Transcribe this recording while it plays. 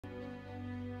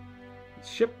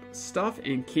Ship stuff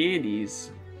and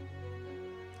candies.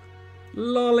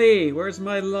 Lolly! Where's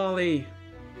my lolly?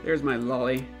 There's my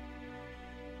lolly.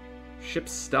 Ship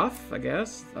stuff, I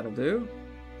guess. That'll do.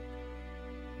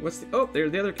 What's the... Oh,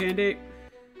 there's the other candy.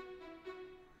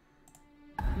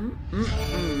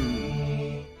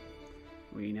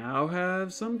 We now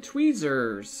have some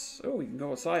tweezers. Oh, we can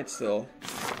go outside still.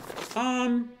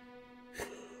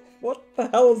 What the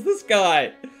hell is this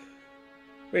guy?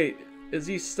 Wait, is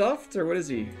he stuffed or what is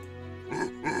he?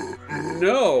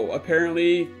 No,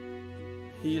 apparently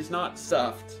he is not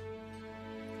stuffed.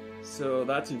 So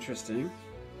that's interesting.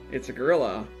 It's a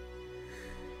gorilla.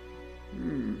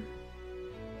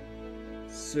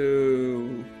 So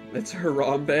it's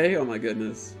Harambe. Oh my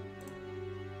goodness.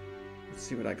 Let's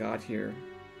see what I got here.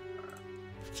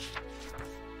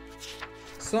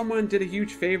 Someone did a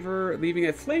huge favor leaving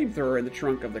a flamethrower in the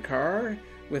trunk of the car.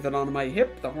 With it on my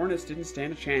hip, the Hornets didn't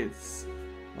stand a chance.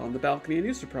 On the balcony, a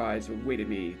new surprise awaited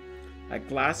me. A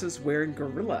glasses-wearing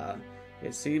gorilla.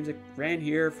 It seems it ran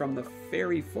here from the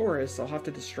fairy forest. I'll have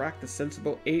to distract the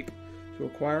sensible ape to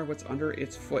acquire what's under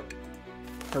its foot.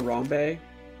 Harambe.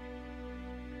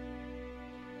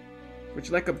 Would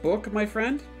you like a book, my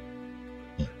friend?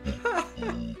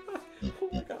 Oh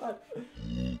my god.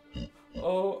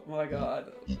 Oh my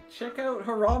god. Check out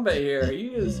Harambe here. He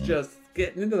is just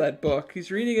getting into that book. He's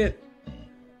reading it.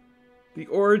 The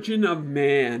Origin of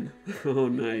Man. Oh,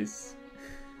 nice.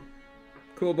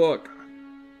 Cool book.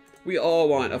 We all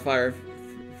want a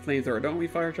flamethrower, don't we,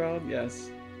 Firechild?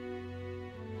 Yes.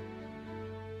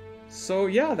 So,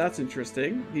 yeah, that's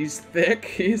interesting. He's thick.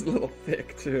 He's a little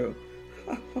thick, too.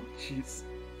 Oh, jeez.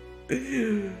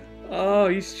 Oh,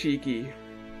 he's cheeky.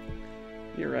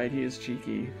 You're right, he is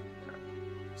cheeky.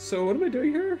 So, what am I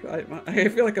doing here? I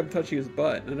feel like I'm touching his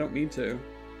butt, and I don't mean to.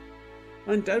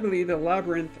 Undoubtedly, the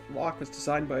labyrinth lock was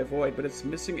designed by a void, but it's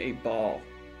missing a ball.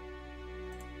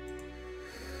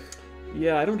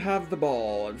 Yeah, I don't have the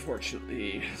ball,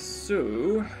 unfortunately.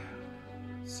 So,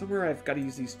 somewhere I've got to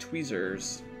use these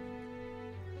tweezers.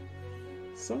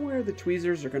 Somewhere the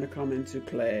tweezers are going to come into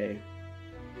play.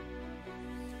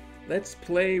 Let's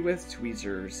play with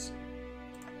tweezers.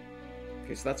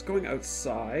 Okay, so that's going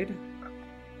outside.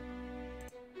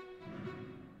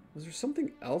 Was there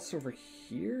something else over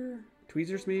here?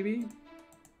 Tweezers, maybe?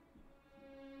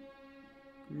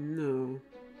 No.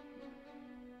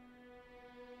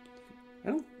 I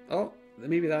don't... Oh,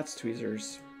 maybe that's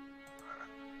tweezers.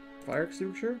 Fire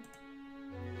extinguisher?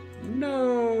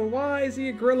 No! Why is he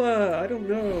a gorilla? I don't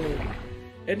know.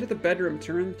 Enter the bedroom,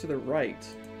 turn to the right.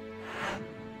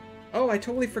 Oh, I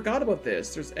totally forgot about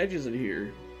this. There's edges in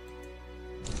here.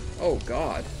 Oh,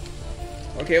 God.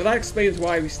 Okay, well that explains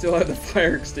why we still have the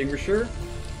fire extinguisher.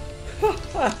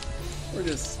 We're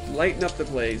just lighting up the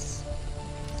place.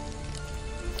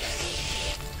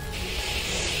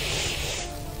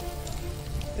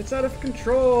 It's out of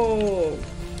control!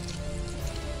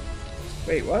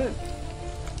 Wait, what?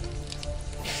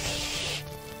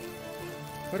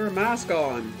 Put her mask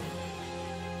on.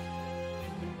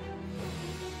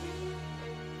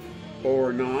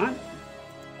 Or not.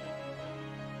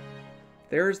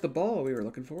 There's the ball we were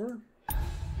looking for.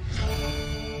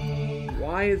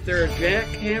 Why is there a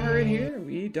jackhammer in here?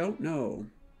 We don't know.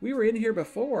 We were in here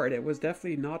before and it was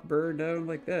definitely not burned down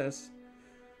like this.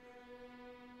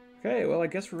 Okay, well I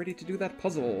guess we're ready to do that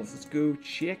puzzle. Let's go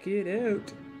check it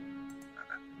out.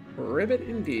 Ribbit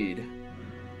indeed.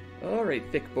 Alright,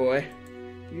 thick boy.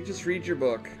 You just read your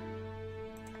book.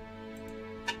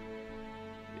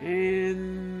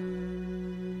 And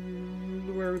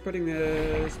where are we putting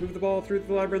this? Move the ball through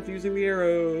the labyrinth using the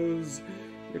arrows.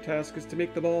 Your task is to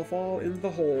make the ball fall in the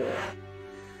hole.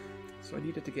 So I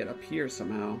needed to get up here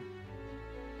somehow.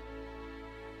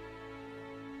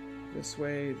 This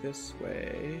way, this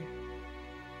way.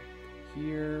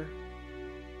 Here.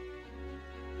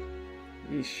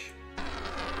 Yeesh.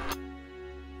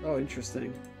 Oh,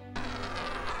 interesting.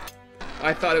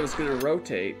 I thought it was going to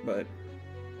rotate, but...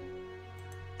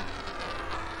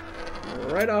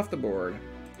 right off the board.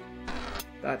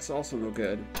 That's also no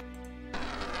good.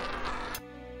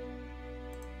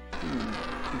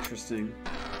 Interesting.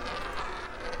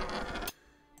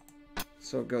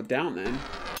 So go down then.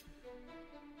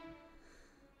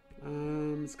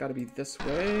 It's got to be this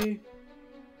way.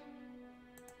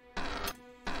 I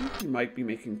think we might be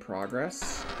making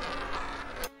progress.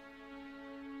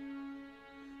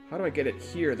 How do I get it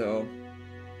here, though?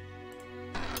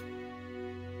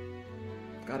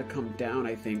 Gotta come down,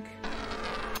 I think.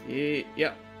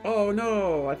 Yeah. Oh,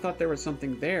 no! I thought there was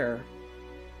something there.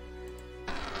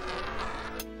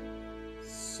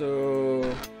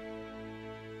 So...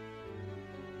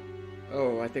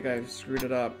 Oh, I think I screwed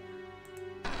it up.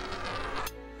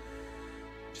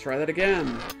 Let's try that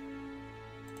again.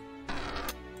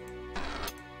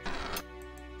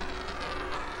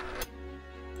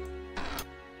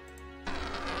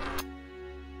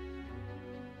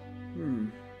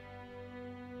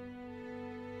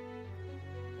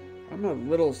 I'm a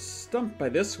little stumped by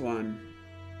this one.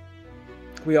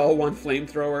 We all want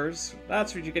flamethrowers.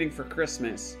 That's what you're getting for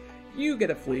Christmas. You get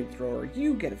a flamethrower.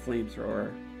 You get a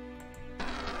flamethrower.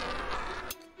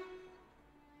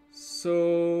 So...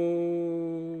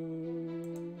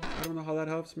 I don't know how that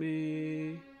helps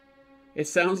me. It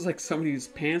sounds like somebody's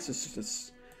pants is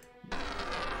just...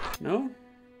 No?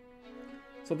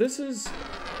 So this is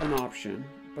an option,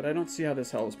 but I don't see how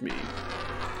this helps me.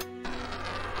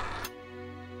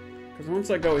 Because once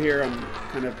I go here, I'm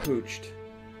kind of pooched.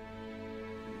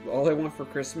 All I want for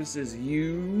Christmas is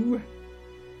you.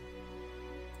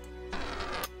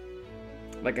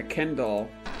 Like a Ken doll.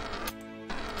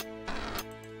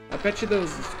 I bet you those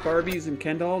Barbies and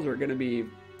Ken dolls are going to be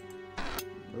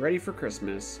ready for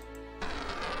Christmas.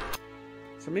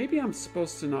 So maybe I'm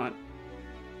supposed to not...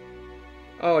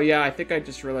 Oh yeah, I think I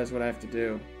just realized what I have to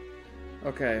do.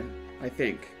 Okay, I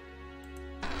think.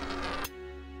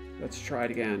 Let's try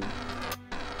it again.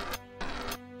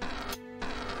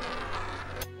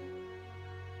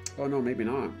 Oh no, maybe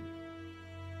not.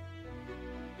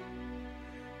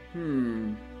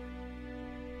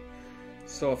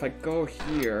 So if I go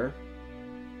here...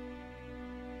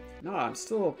 No, I'm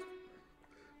still...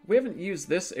 We haven't used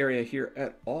this area here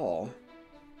at all.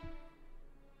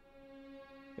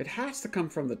 It has to come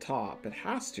from the top. It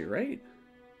has to, right?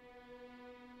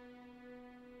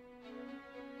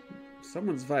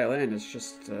 Someone's violin is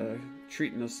just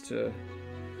treating us to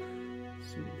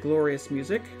some glorious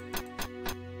music.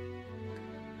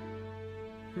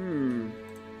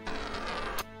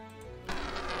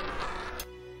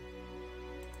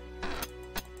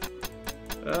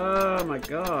 Oh my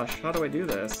gosh, how do I do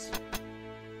this?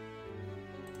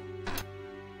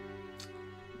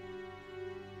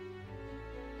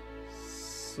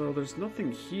 So there's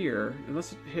nothing here,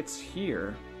 unless it hits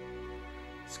here.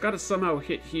 It's got to somehow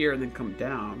hit here and then come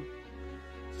down.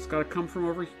 It's got to come from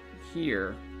over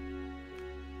here.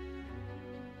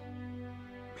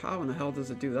 How in the hell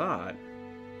does it do that?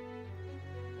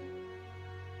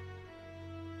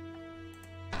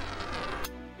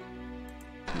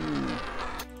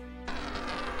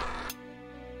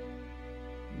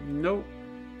 Nope.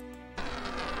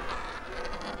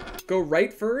 Go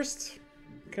right first?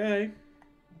 Okay.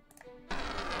 The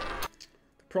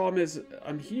problem is,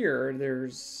 I'm here,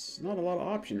 there's not a lot of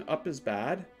option. Up is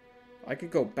bad. I could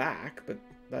go back, but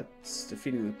that's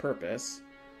defeating the purpose.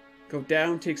 Go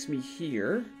down takes me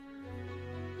here,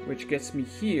 which gets me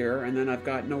here, and then I've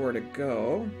got nowhere to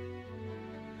go.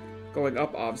 Going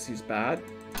up obviously is bad.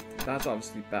 That's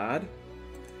obviously bad.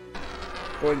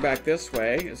 Going back this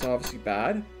way is obviously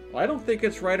bad. I don't think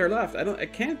it's right or left.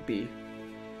 It can't be.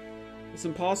 It's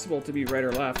impossible to be right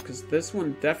or left, because this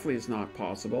one definitely is not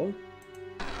possible.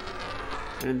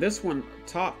 And this one,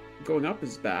 top, going up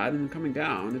is bad, and coming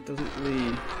down, it doesn't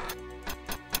really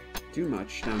do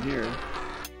much down here.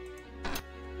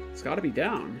 It's got to be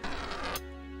down.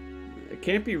 It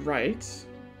can't be right,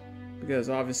 because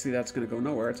obviously that's going to go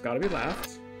nowhere. It's got to be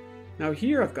left. Now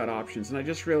here I've got options, and I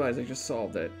just realized I just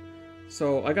solved it.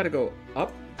 So I got to go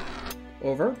up,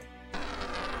 over,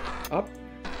 up,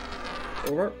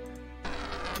 over,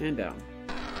 and down.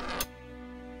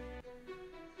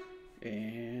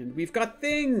 And we've got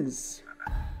things!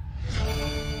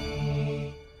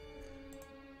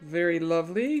 Very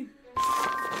lovely.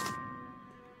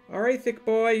 Alright, thick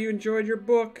boy, you enjoyed your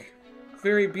book.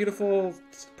 Very beautiful.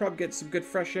 Probably get some good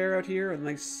fresh air out here, and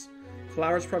nice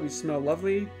flowers probably smell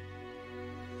lovely.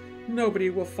 Nobody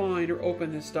will find or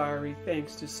open this diary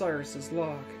thanks to Cyrus's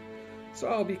lock. So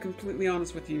I'll be completely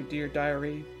honest with you, dear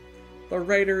diary. The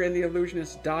writer and the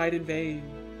illusionist died in vain.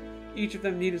 Each of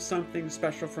them needed something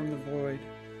special from the void.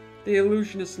 The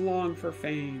illusionist longed for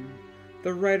fame.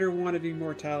 The writer wanted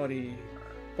immortality.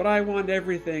 But I want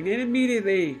everything, and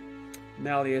immediately!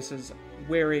 Malleus is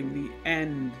nearing the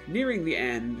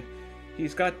end.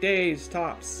 He's got days,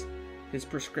 tops. His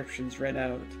prescriptions ran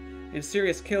out. And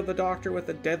Sirius killed the doctor with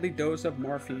a deadly dose of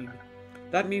morphine.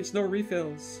 That means no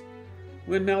refills.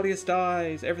 When Malleus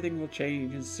dies, everything will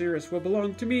change, and Sirius will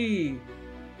belong to me.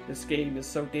 This game is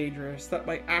so dangerous that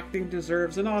my acting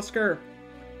deserves an Oscar.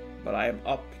 But I am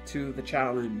up to the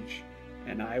challenge,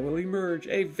 and I will emerge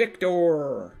a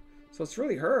victor. So it's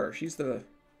really her. She's the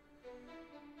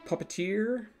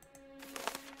puppeteer.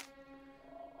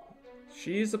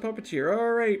 She's the puppeteer.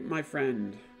 All right, my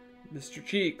friend, Mr.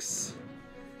 Cheeks.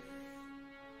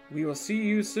 We will see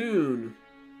you soon.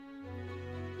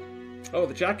 Oh,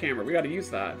 the jackhammer. We got to use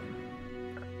that.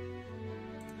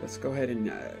 Let's go ahead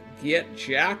and get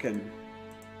jacking.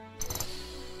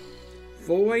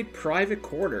 Void private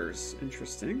quarters.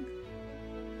 Interesting.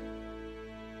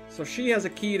 So she has a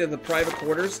key to the private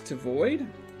quarters to Void.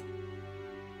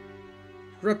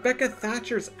 Rebecca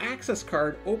Thatcher's access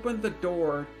card opened the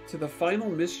door to the final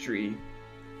mystery.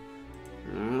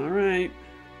 Alright.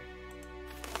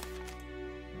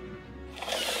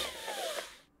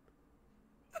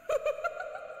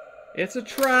 It's a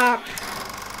trap!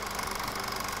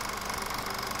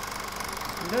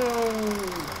 No!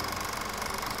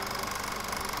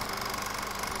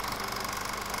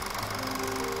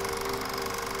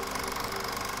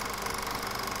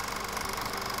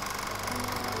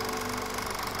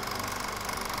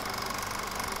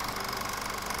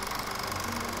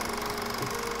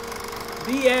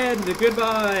 The end!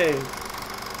 Goodbye!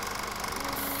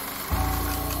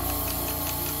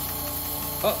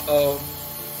 Uh-oh.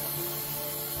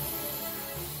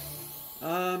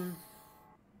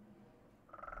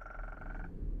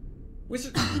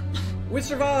 We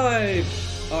survived!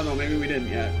 Oh no, maybe we didn't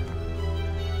yet.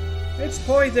 It's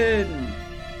poison!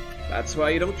 That's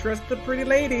why you don't trust the pretty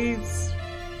ladies.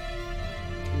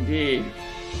 Indeed.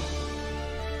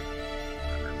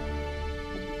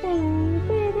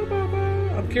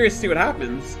 I'm curious to see what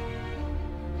happens.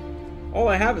 All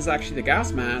I have is actually the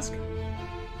gas mask.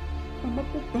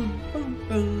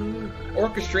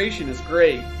 Orchestration is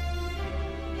great.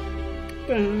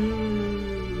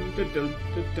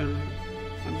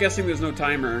 I'm guessing there's no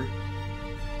timer.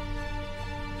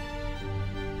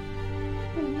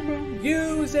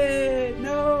 Use it!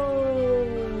 No!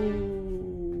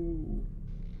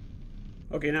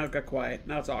 Okay, now it got quiet.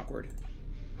 Now it's awkward.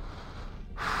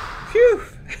 Phew!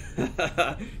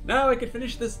 Now I can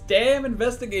finish this damn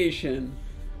investigation.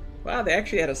 Wow, they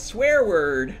actually had a swear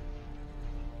word.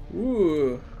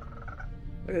 Ooh.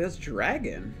 Look at this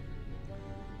dragon.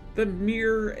 The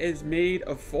mirror is made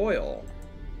of foil.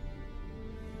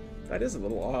 That is a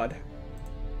little odd.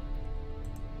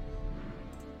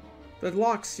 The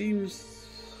lock seems...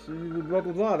 blah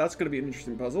blah blah. That's going to be an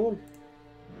interesting puzzle.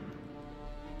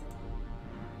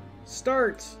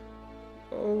 Start!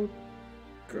 Oh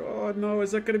god, no.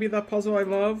 Is that going to be that puzzle I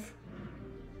love?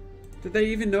 Did they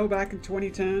even know back in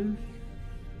 2010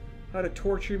 how to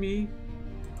torture me?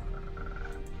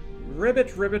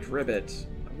 Ribbit, ribbit, ribbit.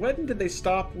 When did they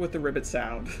stop with the ribbit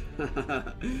sound?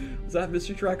 Was that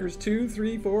Mystery Trackers 2,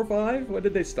 3, 4, 5? When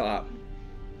did they stop?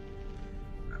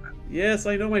 Yes,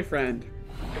 I know, my friend.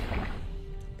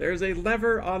 There's a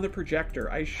lever on the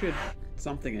projector. I should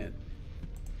something it.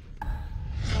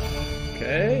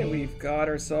 Okay, we've got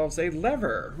ourselves a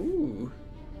lever. Ooh.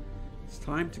 It's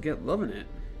time to get loving it.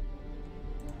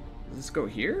 Does this go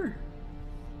here?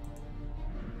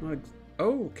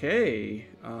 Okay.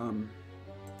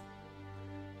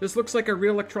 This looks like a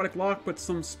real electronic lock, but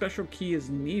some special key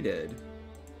is needed.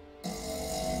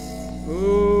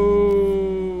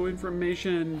 Ooh,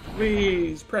 information.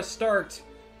 Please press start.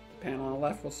 The panel on the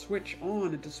left will switch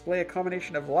on and display a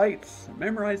combination of lights.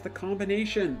 Memorize the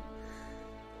combination.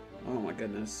 Oh my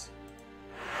goodness.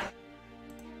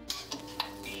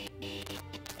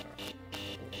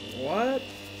 What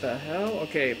the hell?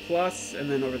 Okay, plus, and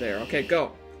then over there. Okay,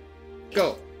 go.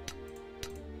 Go.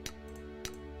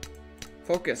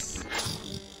 Focus.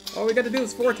 Oh, we got to do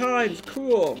this 4 times.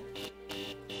 Cool.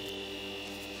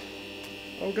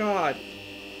 Oh god.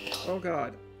 Oh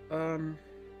god. Oh,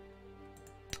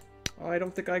 I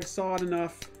don't think I saw it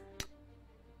enough.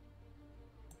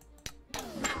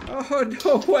 Oh,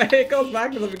 no way. It goes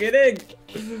back to the beginning.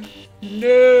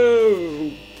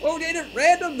 No. Oh, and it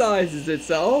randomizes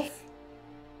itself.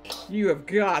 You have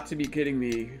got to be kidding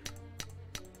me.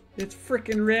 It's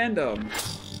freaking random.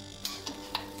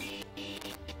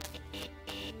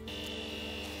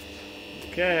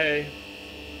 Okay.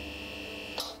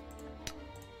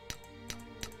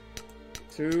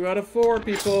 2 out of 4,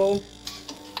 people.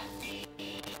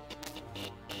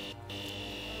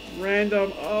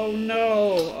 Random. Oh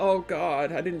no. Oh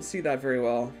god. I didn't see that very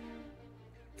well.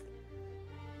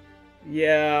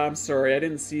 Yeah, I'm sorry. I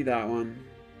didn't see that one.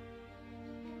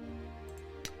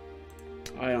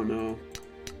 I don't know.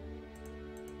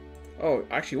 Oh,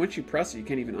 actually, once you press it, you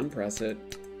can't even unpress it.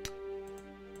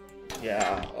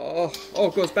 Yeah. Oh,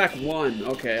 it goes back 1.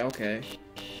 Okay, okay.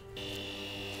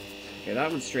 Okay,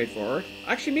 that one's straightforward.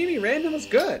 Actually, maybe random is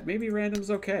good. Maybe random's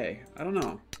okay. I don't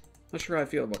know. Not sure how I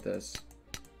feel about this.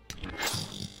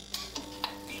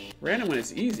 Random when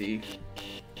it's easy.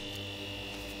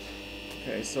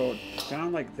 Okay, so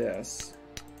down like this.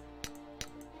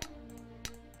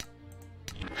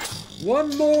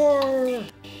 One more!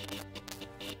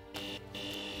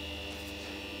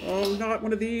 Oh, not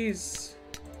one of these.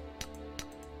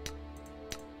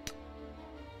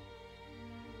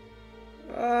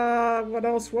 What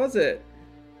else was it?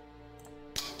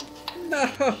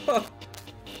 No!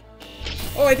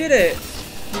 Oh, I did it!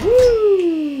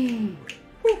 Woo!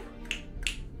 Woo!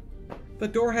 The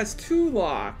door has 2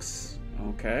 locks.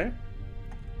 Okay.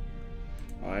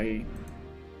 We're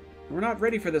not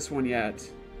ready for this one yet.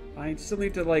 I still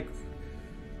need to, like,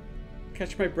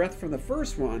 catch my breath from the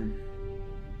first one.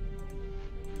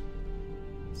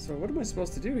 So what am I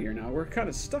supposed to do here now? We're kind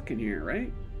of stuck in here,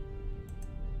 right?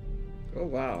 Oh,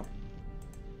 wow.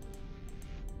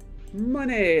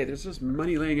 Money! There's just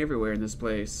money laying everywhere in this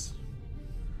place.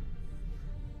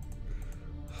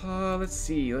 Let's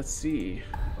see, let's see.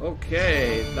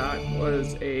 Okay, that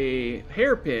was a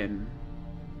hairpin.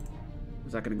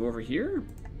 Is that going to go over here?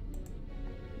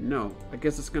 No, I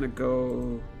guess it's going to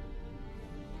go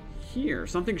here.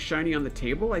 Something shiny on the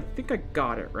table? I think I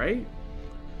got it, right?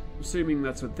 I'm assuming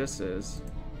that's what this is.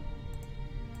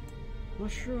 I'm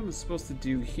not sure what I'm supposed to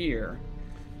do here.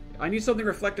 I need something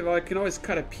reflective. I can always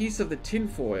cut a piece of the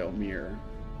tinfoil mirror.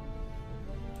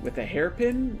 With a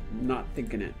hairpin? Not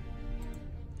thinking it.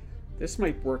 This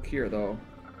might work here, though.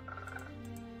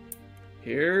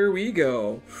 Here we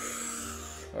go.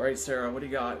 Alright, Sarah, what do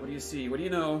you got? What do you see? What do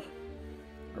you know?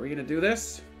 Are we gonna do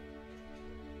this?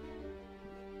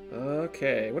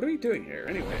 Okay, what are we doing here,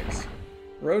 anyways?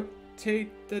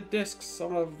 Rotate the discs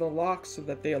of the locks so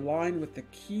that they align with the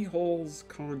keyhole's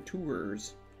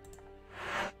contours.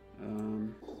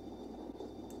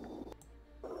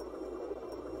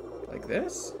 Like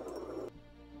this?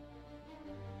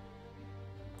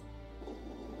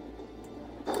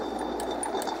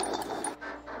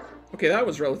 Okay, that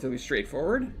was relatively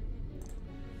straightforward.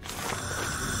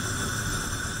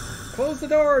 Close the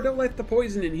door! Don't let the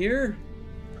poison in here!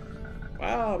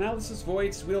 Wow, Malleus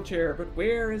Void's wheelchair, but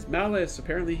where is Malleus?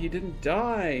 Apparently he didn't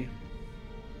die.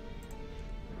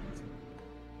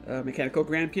 Mechanical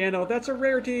grand piano, that's a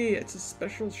rarity! It's a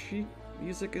special sheet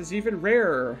music is even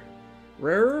rarer.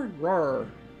 Rarer? Rar.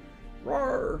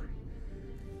 Rar.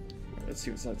 Let's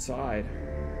see what's outside.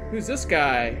 Who's this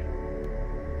guy?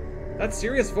 That's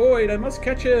Serious Void, I must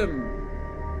catch him!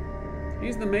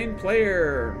 He's the main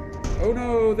player. Oh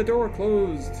no, the door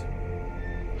closed.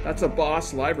 That's a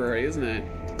boss library, isn't it?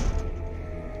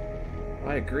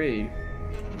 I agree.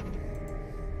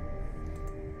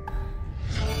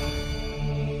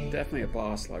 Definitely a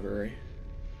boss library.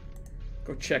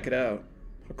 Go check it out.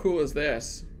 How cool is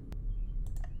this?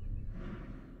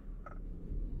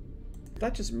 Did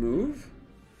that just move?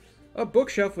 A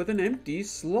bookshelf with an empty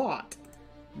slot.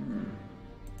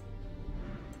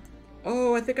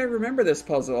 Oh, I think I remember this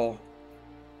puzzle.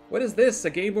 What is this? A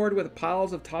game board with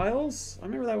piles of tiles? I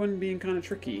remember that one being kind of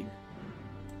tricky.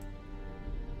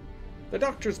 The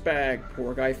doctor's bag.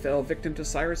 Poor guy fell victim to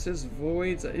Cyrus's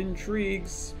Void's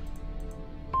intrigues.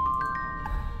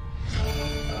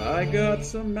 I got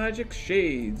some magic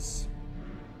shades.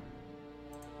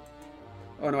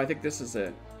 Oh no, I think this is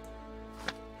it.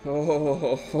 Oh,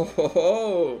 ho, ho, ho,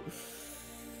 ho.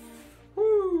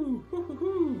 Woo, hoo, hoo,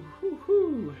 hoo, hoo,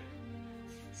 hoo.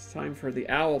 It's time for the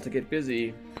owl to get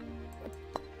busy.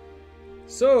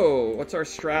 So, what's our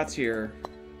strats here?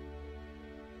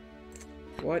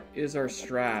 What is our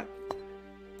strat?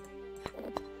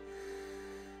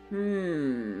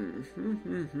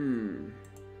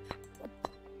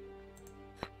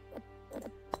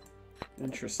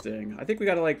 Interesting. I think we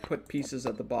gotta like put pieces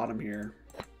at the bottom here.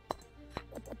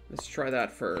 Let's try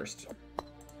that first.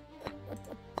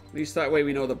 At least that way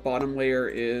we know the bottom layer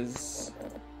is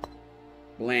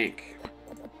blank.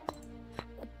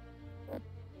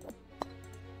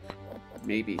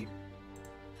 Maybe.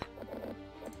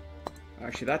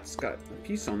 Actually, that's got a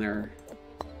piece on there.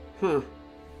 Huh.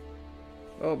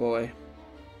 Oh boy.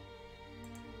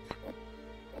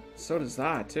 So does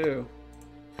that, too.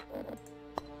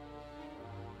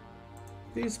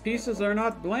 These pieces are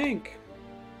not blank.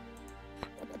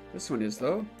 This one is,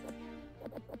 though.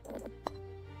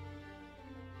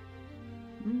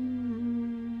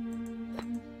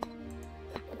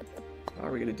 How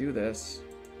are we gonna do this?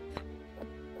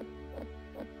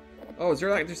 Oh, is there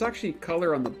like, there's actually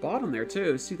color on the bottom there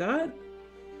too. See that?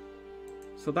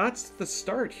 So that's the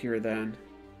start here then.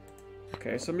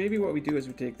 Okay, so maybe what we do is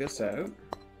we take this out.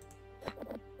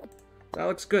 That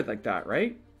looks good like that,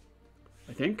 right?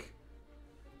 I think.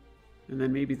 And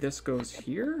then maybe this goes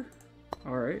here.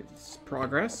 Alright, it's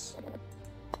progress.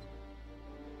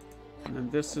 And then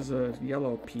this is a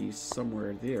yellow piece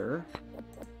somewhere there.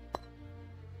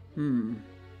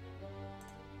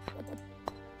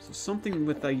 So something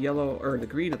with the yellow or the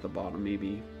green at the bottom,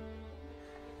 maybe.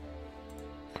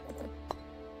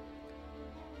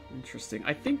 Interesting.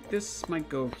 I think this might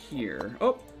go here.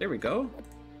 Oh, there we go.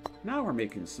 Now we're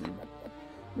making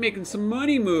some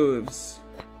money moves.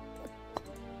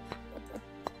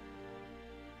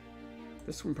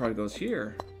 This one probably goes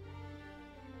here.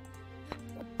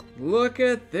 Look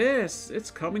at this. It's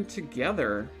coming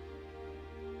together.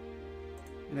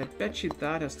 And I bet you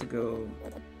that has to go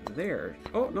there.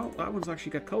 Oh, no, that one's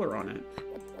actually got color on it.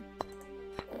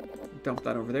 Dump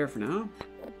that over there for now.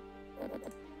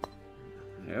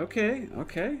 Okay,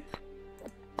 okay.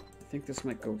 I think this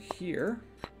might go here.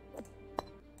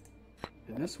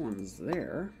 And this one's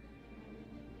there.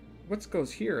 What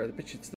goes here? I bet you it's